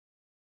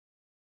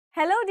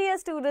Hello dear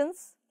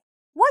students.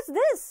 What's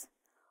this?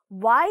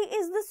 Why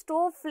is the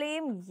stove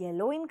flame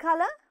yellow in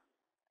color?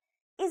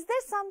 Is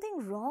there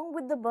something wrong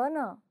with the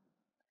burner?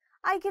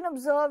 I can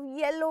observe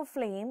yellow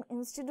flame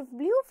instead of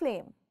blue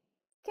flame.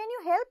 Can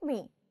you help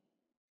me?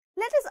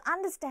 Let us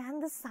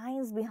understand the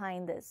science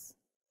behind this.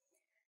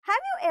 Have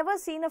you ever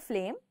seen a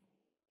flame?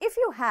 If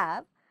you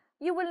have,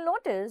 you will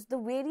notice the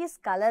various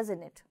colors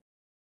in it,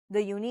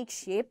 the unique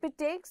shape it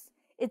takes,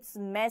 its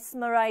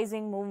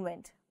mesmerizing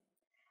movement.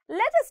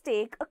 Let us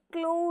take a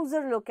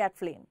closer look at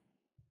flame.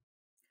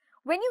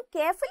 When you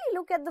carefully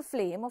look at the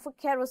flame of a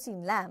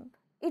kerosene lamp,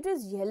 it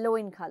is yellow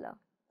in color.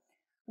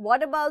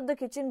 What about the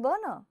kitchen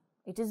burner?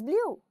 It is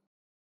blue.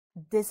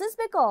 This is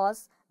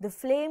because the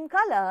flame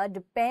color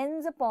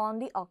depends upon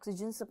the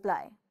oxygen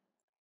supply.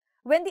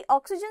 When the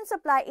oxygen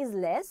supply is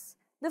less,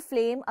 the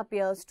flame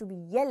appears to be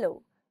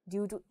yellow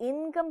due to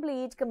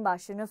incomplete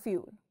combustion of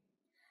fuel.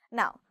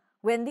 Now,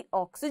 when the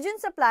oxygen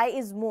supply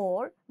is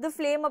more, the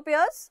flame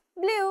appears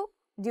blue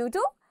due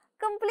to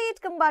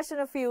complete combustion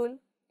of fuel.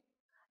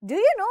 Do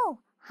you know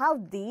how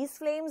these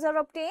flames are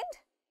obtained?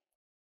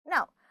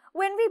 Now,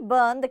 when we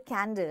burn the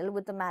candle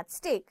with a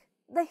matchstick,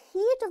 the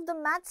heat of the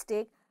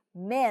matchstick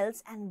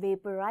melts and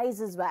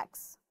vaporizes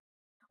wax,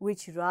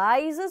 which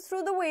rises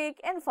through the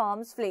wick and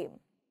forms flame.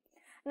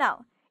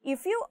 Now,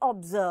 if you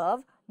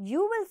observe, you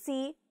will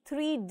see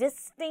three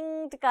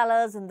distinct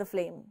colors in the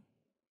flame.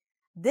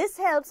 This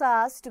helps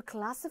us to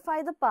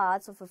classify the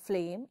parts of a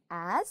flame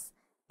as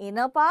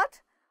inner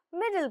part,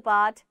 middle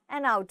part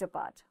and outer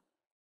part.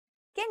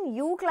 Can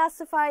you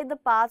classify the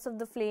parts of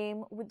the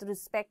flame with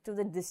respect to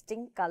the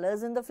distinct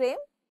colors in the flame?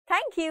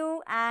 Thank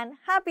you and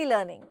happy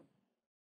learning!